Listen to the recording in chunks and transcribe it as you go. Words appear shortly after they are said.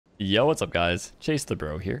Yo, what's up guys? Chase the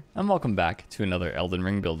Bro here, and welcome back to another Elden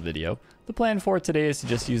Ring build video. The plan for today is to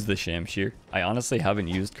just use the Shamshir. I honestly haven't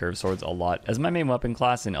used curved swords a lot as my main weapon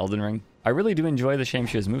class in Elden Ring. I really do enjoy the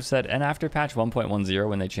Shamshir's moveset, and after patch 1.10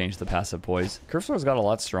 when they changed the passive poise, curved swords got a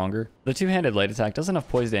lot stronger. The two-handed light attack does enough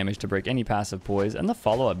poise damage to break any passive poise, and the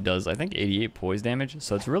follow-up does, I think, 88 poise damage,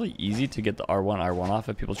 so it's really easy to get the R1 off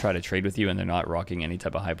if people try to trade with you and they're not rocking any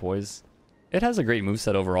type of high poise. It has a great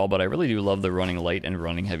moveset overall, but I really do love the running light and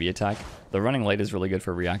running heavy attack. The running light is really good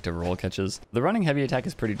for reactive roll catches. The running heavy attack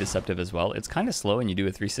is pretty deceptive as well. It's kind of slow and you do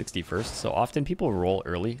a 360 first, so often people roll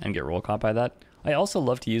early and get roll caught by that. I also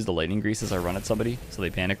love to use the lightning grease as I run at somebody, so they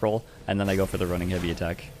panic roll, and then I go for the running heavy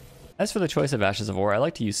attack. As for the choice of Ashes of War, I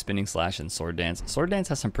like to use Spinning Slash and Sword Dance. Sword Dance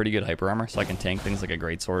has some pretty good hyper armor, so I can tank things like a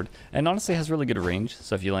great sword, and honestly has really good range,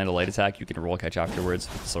 so if you land a light attack, you can roll catch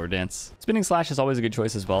afterwards with Sword Dance. Spinning Slash is always a good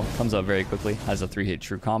choice as well, comes out very quickly, has a 3-hit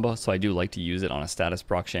true combo, so I do like to use it on a status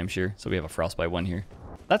proc Shamshir, so we have a Frostbite 1 here.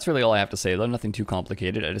 That's really all I have to say though, nothing too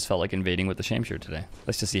complicated, I just felt like invading with the Shamshir today.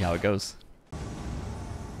 Let's just see how it goes.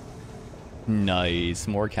 Nice,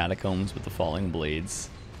 more catacombs with the falling blades.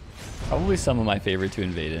 Probably some of my favorite to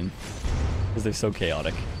invade in, because they're so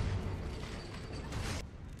chaotic.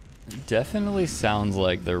 Definitely sounds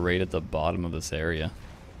like they're right at the bottom of this area.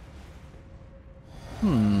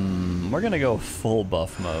 We're gonna go full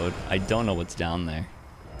buff mode. I don't know what's down there.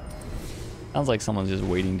 Sounds like someone's just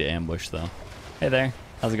waiting to ambush though. Hey there,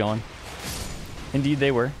 how's it going? Indeed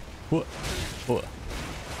they were. Whoa. Whoa.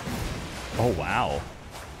 Oh wow.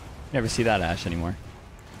 Never see that Ash anymore.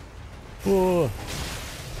 Whoa.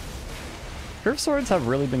 Curved swords have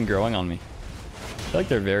really been growing on me. I feel like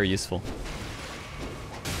they're very useful.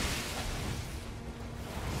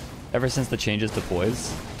 Ever since the changes to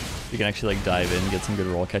poise, you can actually like dive in and get some good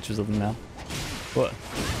roll catches of them now. Whoa.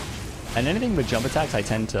 And anything with jump attacks, I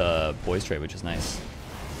tend to poise trade, which is nice.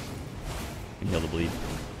 You can heal the bleed.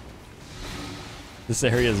 This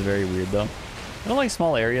area is very weird though. I don't like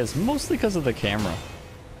small areas, mostly because of the camera.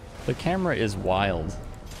 The camera is wild.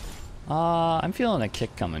 I'm feeling a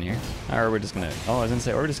kick coming here. Or we're just gonna, oh, I was gonna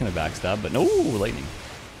say, or we're just gonna backstab, but no, lightning.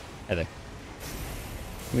 Hey there.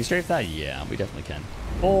 Can we strafe that? Yeah, we definitely can.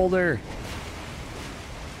 Boulder.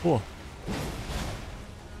 Whoa.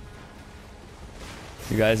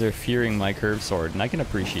 You guys are fearing my curved sword, and I can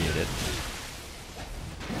appreciate it.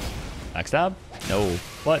 Backstab? No.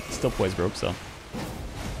 What? Still poise broke, so. I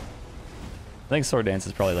think Sword Dance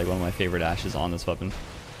is probably like one of my favorite ashes on this weapon.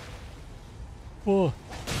 Whoa.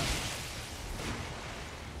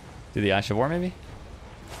 Do the Ash of War maybe?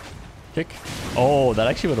 Kick. Oh, that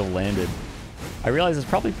actually would have landed. I realize it's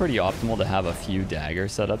probably pretty optimal to have a few dagger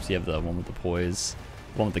setups. You have the one with the poise,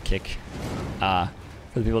 one with the kick. For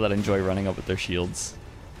the people that enjoy running up with their shields.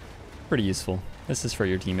 Pretty useful. This is for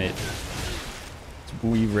your teammate. Let's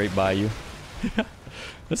weave right by you.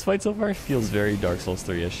 This fight so far feels very Dark Souls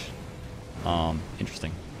 3-ish.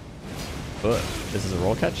 Interesting. But this is a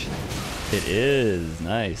roll catch. It is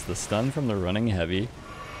nice. The stun from the running heavy.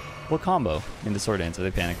 What combo into Sword Dance?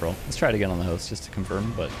 They panic roll. Let's try it again on the host just to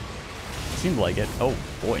confirm, but it seemed like it. Oh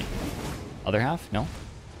boy. Other half? No.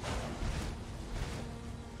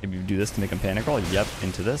 Maybe you do this to make them panic roll. Yep,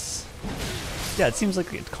 into this. Yeah, it seems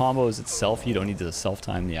like it combos itself. You don't need to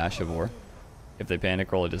self-time the Ash of War. If they panic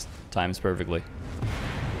roll, it just times perfectly.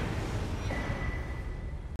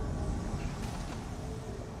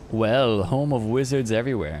 Well, home of wizards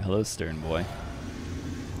everywhere. Hello, Stern Boy.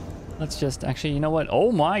 Let's just, actually, you know what?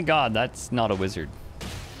 Oh my god, that's not a wizard.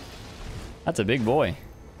 That's a big boy.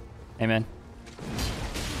 Hey, man.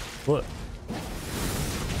 What?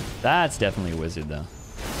 That's definitely a wizard, though.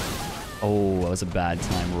 Oh, that was a bad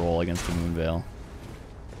time roll against the Moonveil.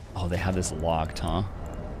 Oh, they have this locked, huh?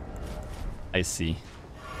 I see.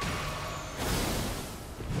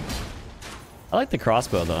 I like the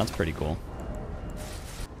crossbow, though. That's pretty cool.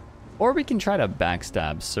 Or we can try to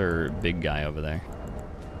backstab Sir Big Guy over there.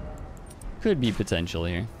 Could be potential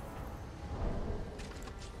here.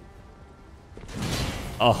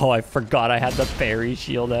 Oh, I forgot I had the fairy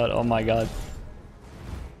shield out. Oh my god.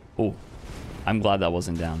 Oh, I'm glad that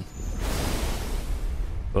wasn't down.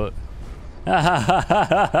 But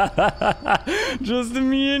just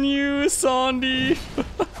me and you, Sandy.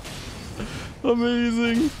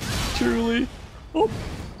 Amazing, truly. Oh.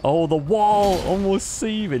 Oh, the wall almost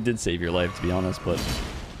saved. It did save your life, to be honest, but...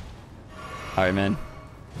 Alright, man.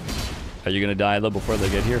 Are you gonna die, though, before they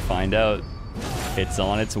get here? Find out. It's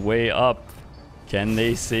on its way up. Can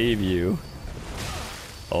they save you?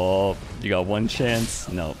 Oh, you got one chance.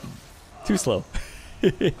 No. Too slow.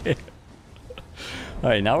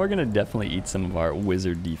 Alright, now we're gonna definitely eat some of our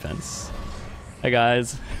wizard defense. Hey,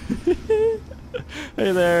 guys.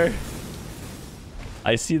 Hey there.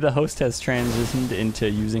 I see the host has transitioned into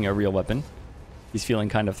using a real weapon. He's feeling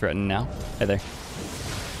kind of threatened now. Hey there.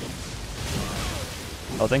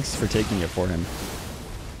 Oh, thanks for taking it for him.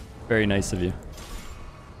 Very nice of you.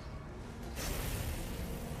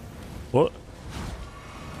 What?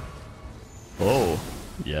 Oh,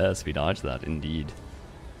 yes, we dodged that, indeed.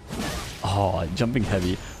 Oh, jumping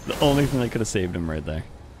heavy. The only thing that could have saved him right there.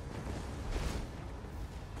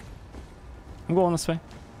 I'm going this way.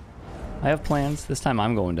 I have plans. This time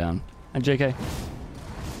I'm going down. And JK.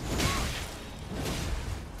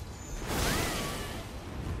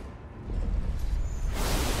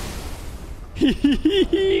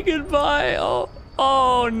 Goodbye. Oh,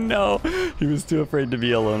 oh no. He was too afraid to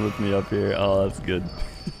be alone with me up here. Oh, that's good.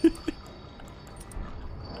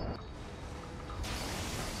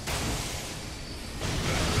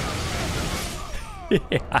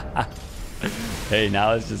 Yeah. Hey,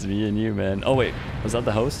 now it's just me and you, man. Oh wait, was that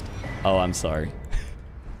the host? Oh, I'm sorry.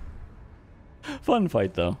 Fun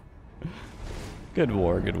fight though. Good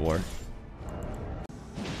war, good war.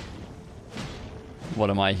 What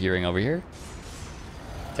am I hearing over here?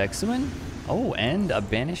 Texuin? Oh, and a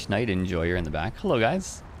Banished Night Enjoyer in the back. Hello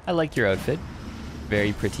guys. I like your outfit.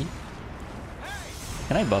 Very pretty.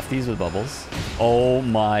 Can I buff these with bubbles? Oh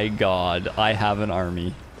my god, I have an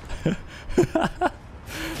army.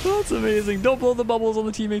 That's amazing. Don't blow the bubbles on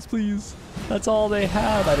the teammates, please. That's all they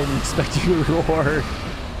have. I didn't expect you to roar.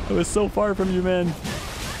 I was so far from you, man.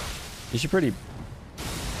 You should pretty...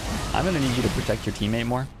 I'm going to need you to protect your teammate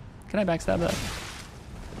more. Can I backstab that?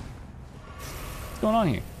 What's going on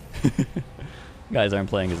here? You guys aren't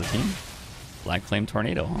playing as a team. Black Flame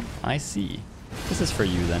Tornado, huh? I see. This is for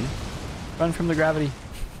you, then. Run from the gravity.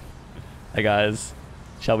 Hey, guys.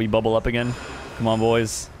 Shall we bubble up again? Come on,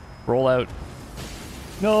 boys. Roll out.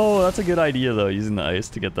 No, that's a good idea, though, using the ice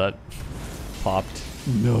to get that popped.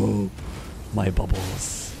 No. My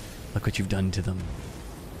bubbles. Look what you've done to them.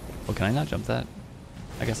 Oh, can I not jump that?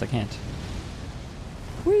 I guess I can't.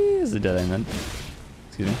 Whee! Is a dead end then.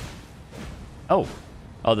 Excuse me. Oh.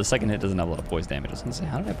 Oh, the second hit doesn't have a lot of poise damage. I was going to say,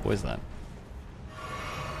 how did I poise that?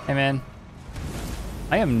 Hey, man.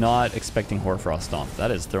 I am not expecting Hoarfrost Stomp.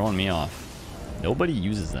 That is throwing me off. Nobody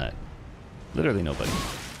uses that. Literally nobody.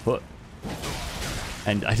 What?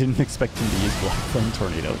 And I didn't expect him to use Black Flame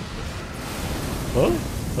Tornado. Oh,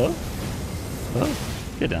 oh,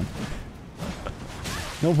 oh, get down.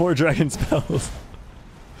 No more dragon spells.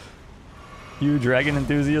 You dragon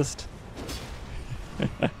enthusiast.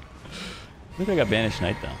 I think I got Banished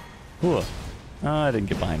Knight though. Ooh. Oh, I didn't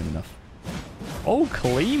get behind him enough. Oh,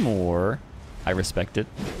 Claymore. I respect it.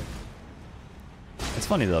 It's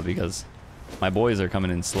funny though because my boys are coming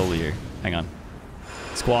in slowly here. Hang on.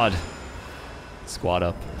 Squad. Squad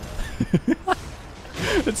up.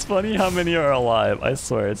 It's funny how many are alive. I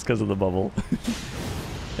swear it's because of the bubble.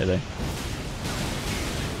 Hey there.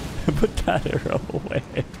 Put that arrow away.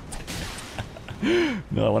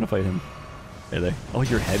 No, I want to fight him. Hey there. Oh,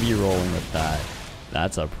 you're heavy rolling with that.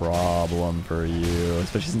 That's a problem for you,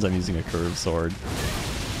 especially since I'm using a curved sword.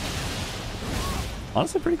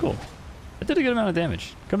 Honestly, pretty cool. It did a good amount of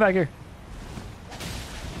damage. Come back here.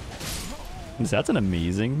 That's an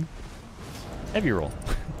amazing heavy roll.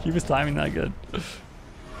 He was timing that good.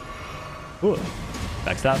 Ooh.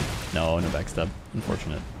 Backstab? No, no backstab.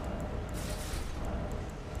 Unfortunate.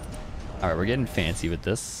 Alright, we're getting fancy with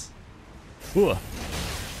this. Ooh.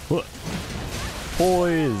 Ooh.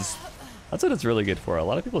 Poise. That's what it's really good for. A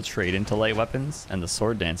lot of people trade into light weapons, and the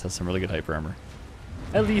sword dance has some really good hyper armor.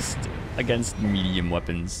 At least against medium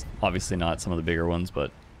weapons. Obviously not some of the bigger ones,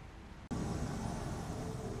 but...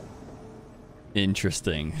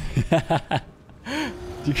 Interesting.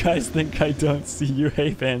 Do you guys think I don't see you?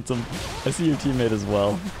 Hey, Phantom. I see your teammate as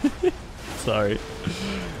well. Sorry.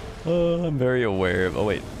 Oh, I'm very aware of... Oh,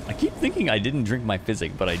 wait. I keep thinking I didn't drink my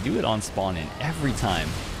physic, but I do it on spawn-in every time.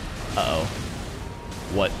 Uh-oh.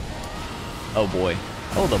 What? Oh, boy.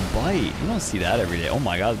 Oh, the bite. You don't see that every day. Oh,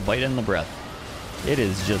 my God. Bite in the breath. It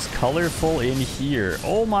is just colorful in here.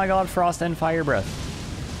 Oh, my God. Frost and fire breath.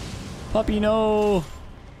 Puppy, no.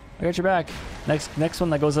 I got your back. Next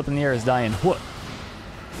one that goes up in the air is dying. What?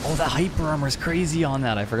 Oh, the hyper armor is crazy on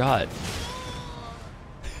that. I forgot.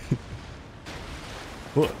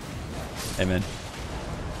 What? Hey, man.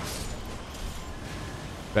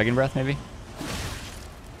 Dragon breath, maybe?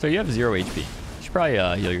 So you have 0 HP. You should probably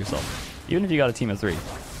heal yourself. Even if you got a team of 3.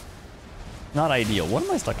 Not ideal. What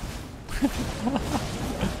am I stuck in?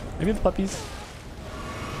 Maybe the puppies?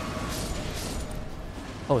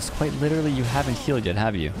 Oh, it's quite literally you haven't healed yet,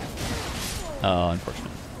 have you? Oh,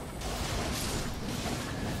 unfortunate.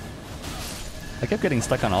 I kept getting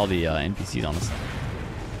stuck on all the NPCs, honestly.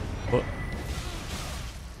 Oh.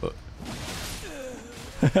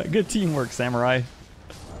 Good teamwork, samurai.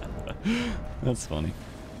 That's funny.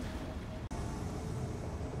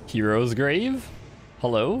 Hero's grave?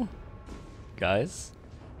 Hello? Guys?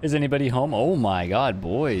 Is anybody home? Oh my god,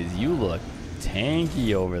 boys, you look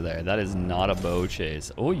tanky over there. That is not a bow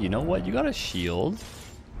chase. Oh, you know what? You got a shield.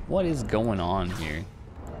 What is going on here?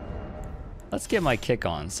 Let's get my kick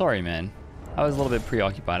on. Sorry, man. I was a little bit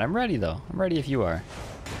preoccupied. I'm ready, though. I'm ready if you are.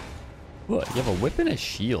 What? You have a whip and a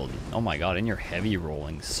shield. Oh my god, and you're heavy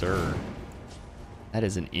rolling, sir. That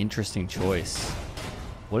is an interesting choice.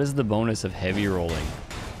 What is the bonus of heavy rolling?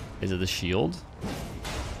 Is it the shield?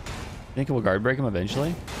 Think it will guard break him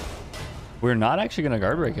eventually? We're not actually going to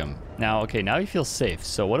guard break him. Now, okay, now he feels safe.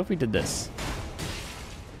 So what if we did this?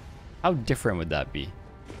 How different would that be?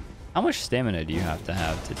 How much stamina do you have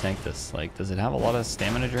to tank this? Like, does it have a lot of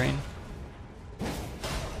stamina drain?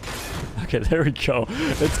 Okay, there we go.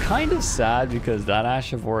 It's kind of sad because that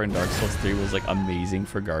Ash of War in Dark Souls 3 was like amazing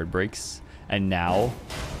for guard breaks. And now...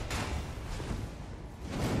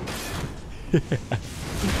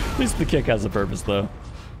 At least the kick has a purpose though.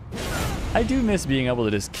 I do miss being able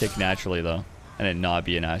to just kick naturally though, and it not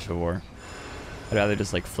be an Ash of War. I'd rather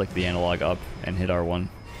just like flick the analog up and hit R1.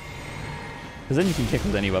 Because then you can kick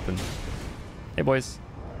with any weapon. Hey boys.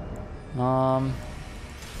 Bubble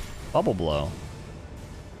blow.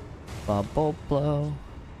 Bubble blow.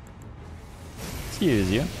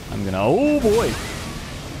 Excuse you. I'm gonna, oh boy.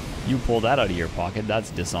 You pulled that out of your pocket. That's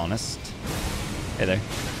dishonest. Hey there.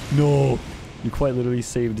 No. You quite literally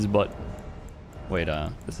saved his butt. Wait,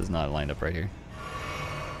 this is not lined up right here.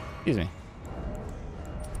 Excuse me.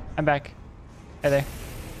 I'm back. Hey there.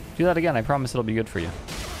 Do that again. I promise it'll be good for you.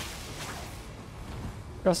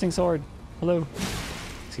 Thrusting sword. Hello.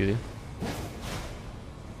 Excuse you.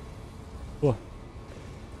 Whoa.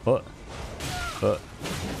 What? What?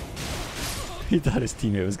 He thought his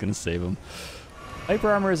teammate was gonna save him. Hyper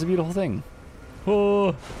armor is a beautiful thing.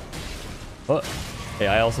 Oh. What? Hey,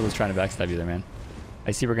 I also was trying to backstab you there, man.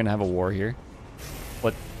 I see we're gonna have a war here.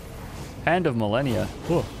 What? Hand of Millennia.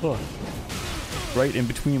 Oh, oh. Right in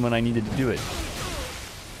between when I needed to do it.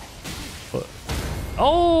 What?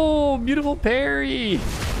 Oh, beautiful parry.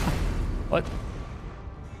 What?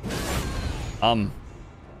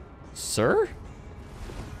 Sir?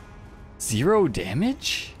 0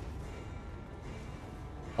 damage?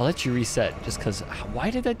 I'll let you reset just because. Why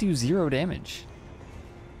did that do 0 damage?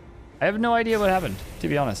 I have no idea what happened, to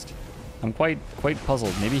be honest. I'm quite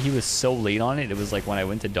puzzled. Maybe he was so late on it. It was like when I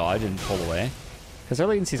went to dodge and pull away. Because our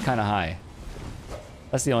latency is kind of high.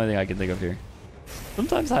 That's the only thing I can think of here.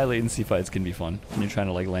 Sometimes high latency fights can be fun when you're trying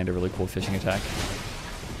to like land a really cool fishing attack.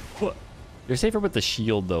 What? You're safer with the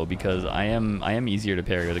shield though, because I am easier to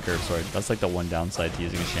parry with a curved sword. That's like the one downside to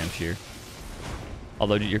using a Shamshir.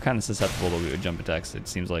 Although you're kind of susceptible to jump attacks. It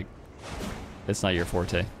seems like it's not your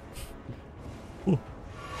forte. Ooh.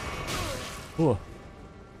 Ooh.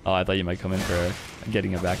 Oh, I thought you might come in for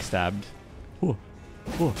getting a backstabbed. Ooh.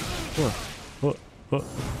 Ooh. Ooh. Ooh. Ooh.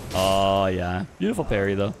 Oh, yeah. Beautiful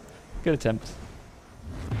parry, though. Good attempt.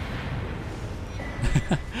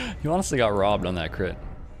 You honestly got robbed on that crit.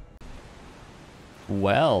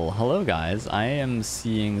 Well, hello, guys. I am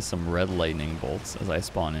seeing some red lightning bolts as I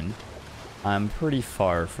spawn in. I'm pretty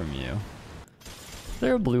far from you. Is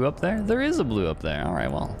there a blue up there? There is a blue up there. All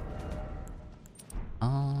right, well.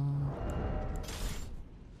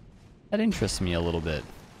 That interests me a little bit.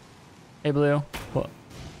 Hey, blue. What?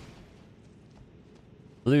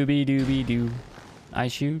 Blooby dooby doo. I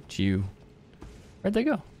shoot you. Where'd they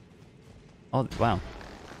go? Oh, wow.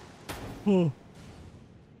 Oh.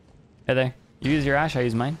 Hey there. You use your Ash, I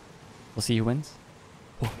use mine. We'll see who wins.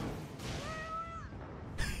 Oh.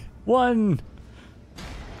 1.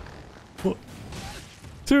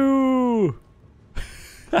 2.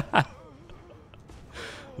 The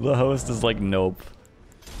host is like, nope.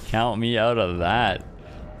 Count me out of that.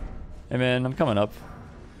 Hey man, I'm coming up.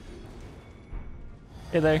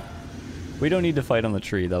 Hey there. We don't need to fight on the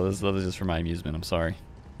tree. That was just for my amusement. I'm sorry.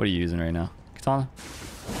 What are you using right now? Katana?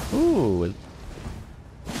 Ooh.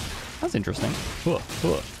 That's interesting.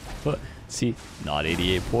 See, not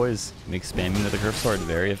 88 poise. Makes spamming with the curved sword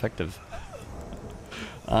very effective.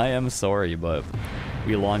 I am sorry, but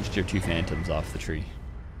we launched your 2 phantoms off the tree.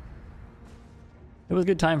 It was a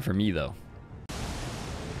good time for me, though.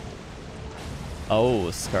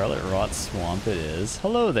 Oh, Scarlet Rot Swamp it is.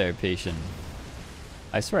 Hello there, patient.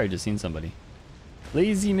 I swear I just seen somebody.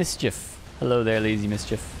 Lazy Mischief. Hello there, Lazy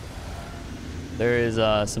Mischief. There is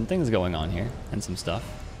some things going on here, and some stuff.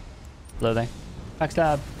 Hello there.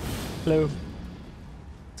 Backstab. Hello.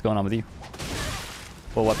 What's going on with you?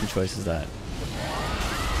 What weapon choice is that?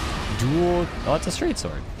 Dual. Oh, it's a straight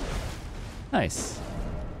sword. Nice.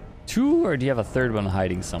 2, or do you have a third one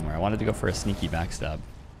hiding somewhere? I wanted to go for a sneaky backstab.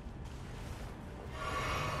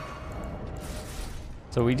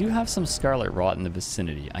 So we do have some Scarlet Rot in the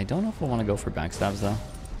vicinity. I don't know if I want to go for backstabs though. I'm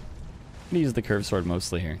gonna use the curved sword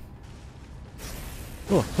mostly here.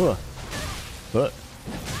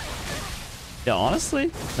 Yeah,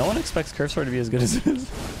 honestly, no one expects curved sword to be as good as it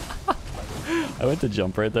is. I went to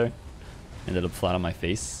jump right there. Ended up flat on my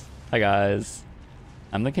face. Hi guys.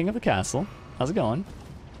 I'm the king of the castle. How's it going?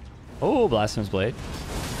 Oh, Blasphemous Blade.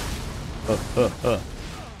 You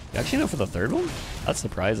actually know for the third one? That's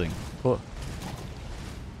surprising.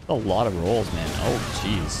 A lot of rolls, man. Oh,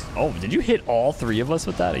 jeez. Oh, did you hit all 3 of us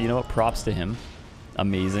with that? You know what? Props to him.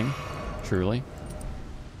 Amazing. Truly.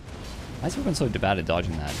 Why is everyone so bad at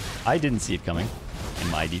dodging that? I didn't see it coming in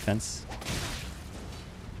my defense.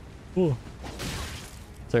 Oh.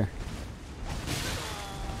 Sir.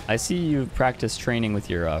 I see you practice training with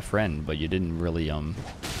your friend, but you didn't really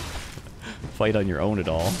fight on your own at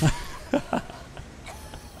all.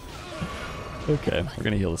 Okay, we're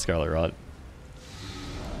gonna heal the Scarlet Rot.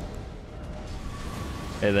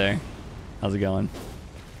 Hey there. How's it going?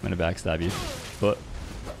 I'm gonna backstab you. What?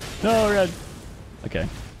 No, red. Okay.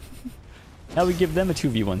 Now we give them a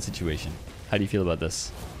 2v1 situation. How do you feel about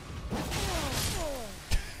this?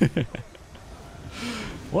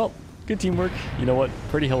 Well, good teamwork. You know what?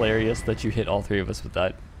 Pretty hilarious that you hit all 3 of us with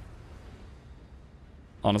that.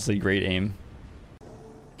 Honestly, great aim.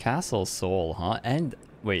 Castle Soul, huh? And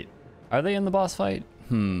wait, are they in the boss fight?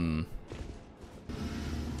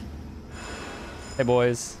 Hey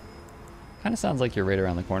boys. Kind of sounds like you're right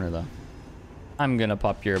around the corner though. I'm gonna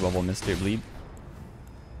pop your bubble, Mr. Bleed.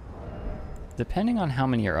 Depending on how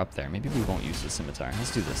many are up there, maybe we won't use the scimitar.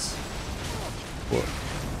 Let's do this. Whoa.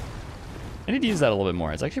 I need to use that a little bit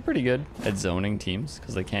more. It's actually pretty good at zoning teams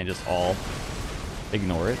because they can't just all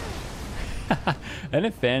ignore it. And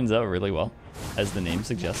it fans out really well, as the name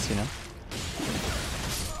suggests, you know.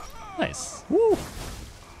 Nice. Woo!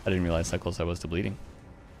 I didn't realize how close I was to bleeding.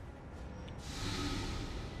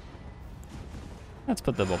 Let's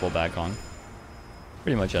put the bubble back on.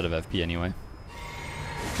 Pretty much out of FP anyway.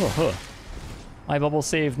 Oh, my bubble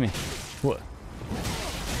saved me. What?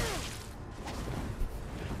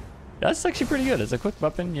 That's actually pretty good. It's a quick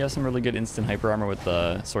weapon. You have some really good instant hyper armor with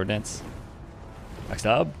the sword dance.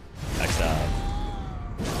 Backstab. Backstab.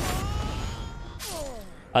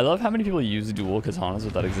 I love how many people use dual katanas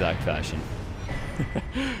with that exact fashion.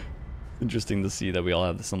 Interesting to see that we all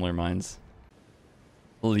have the similar minds.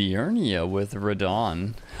 Liurnia with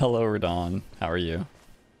Radon. Hello, Radon. How are you?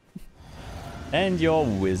 And your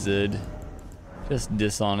wizard. Just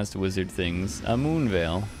dishonest wizard things. A moon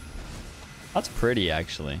veil. That's pretty,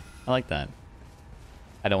 actually. I like that.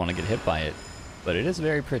 I don't want to get hit by it, but it is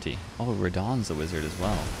very pretty. Oh, Radon's a wizard as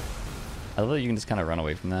well. I love that you can just kind of run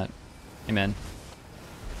away from that. Hey, man.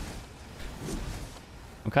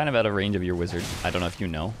 I'm kind of out of range of your wizard. I don't know if you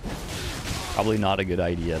know. Probably not a good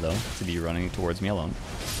idea, though, to be running towards me alone.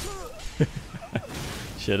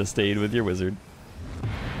 Should have stayed with your wizard.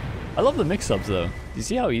 I love the mix-ups, though. Do you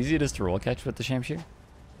see how easy it is to roll catch with the Shamshir?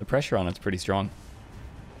 The pressure on it's pretty strong.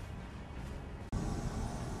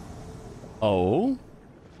 Oh?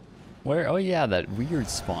 Where? Oh, yeah, that weird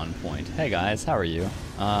spawn point. Hey, guys, how are you?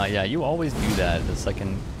 Yeah, you always do that the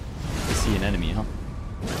second you see an enemy, huh?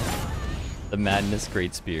 The Madness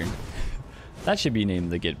Great Spear. That should be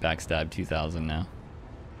named the Get Backstab 2000 now.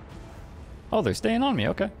 Oh, they're staying on me.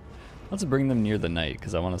 Okay. Let's bring them near the knight,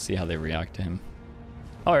 because I want to see how they react to him.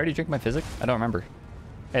 Oh, I already drank my physic? I don't remember.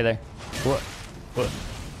 Hey there. What? What?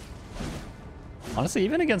 Honestly,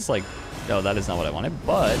 even against, like... Oh, that is not what I wanted,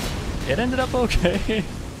 but it ended up okay.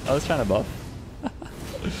 I was trying to buff.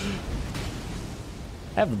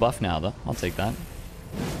 I have the buff now, though. I'll take that.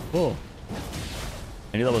 Whoa.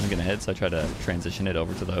 I knew that wasn't going to hit, so I tried to transition it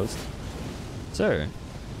over to the host. Sir,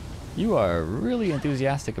 you are really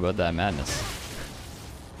enthusiastic about that madness.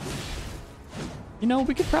 You know,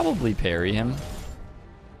 we could probably parry him.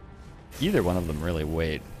 Either one of them, really.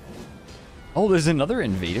 Wait. Oh, there's another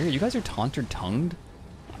invader? You guys are taunter-tongued?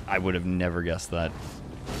 I would have never guessed that.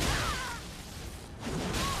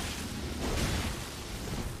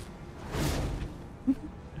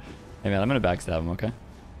 Hey man, I'm gonna backstab him, okay?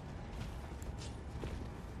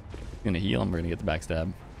 I'm gonna heal him, we're gonna get the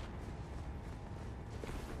backstab.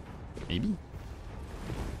 Maybe?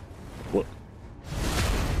 What?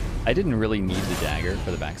 I didn't really need the dagger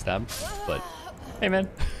for the backstab, but hey man.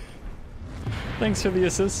 Thanks for the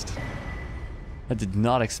assist. I did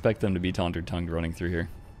not expect them to be taunter-tongued running through here.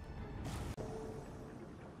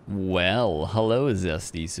 Well, hello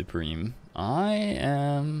Zesty Supreme. I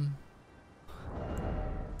am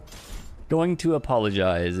going to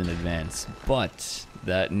apologize in advance, but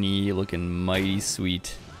that knee looking mighty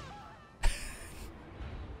sweet.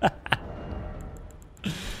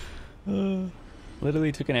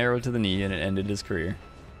 Literally took an arrow to the knee and it ended his career.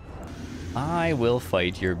 I will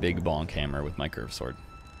fight your big bonk hammer with my curved sword.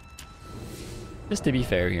 Just to be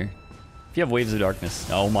fair here. If you have waves of darkness.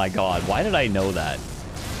 Oh my god, why did I know that?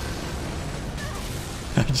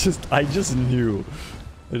 I just knew.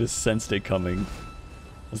 I just sensed it coming.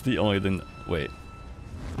 That's the only thing. Wait.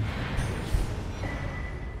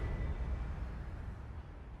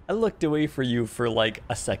 I looked away for you for like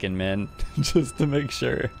a second, man. Just to make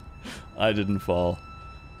sure I didn't fall.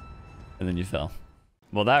 And then you fell.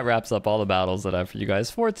 Well, that wraps up all the battles that I have for you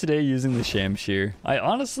guys for today using the Shamshir. I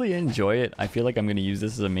honestly enjoy it. I feel like I'm going to use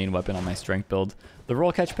this as a main weapon on my strength build. The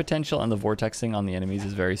roll catch potential and the vortexing on the enemies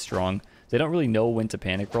is very strong. They don't really know when to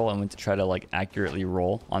panic roll and when to try to like accurately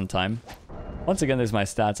roll on time. Once again, there's my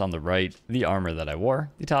stats on the right, the armor that I wore,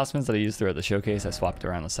 the talismans that I used throughout the showcase. I swapped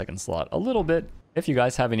around the second slot a little bit. If you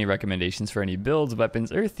guys have any recommendations for any builds,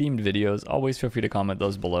 weapons, or themed videos, always feel free to comment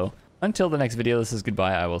those below. Until the next video, this is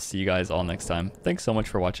goodbye. I will see you guys all next time. Thanks so much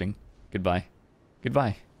for watching. Goodbye.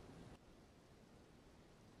 Goodbye.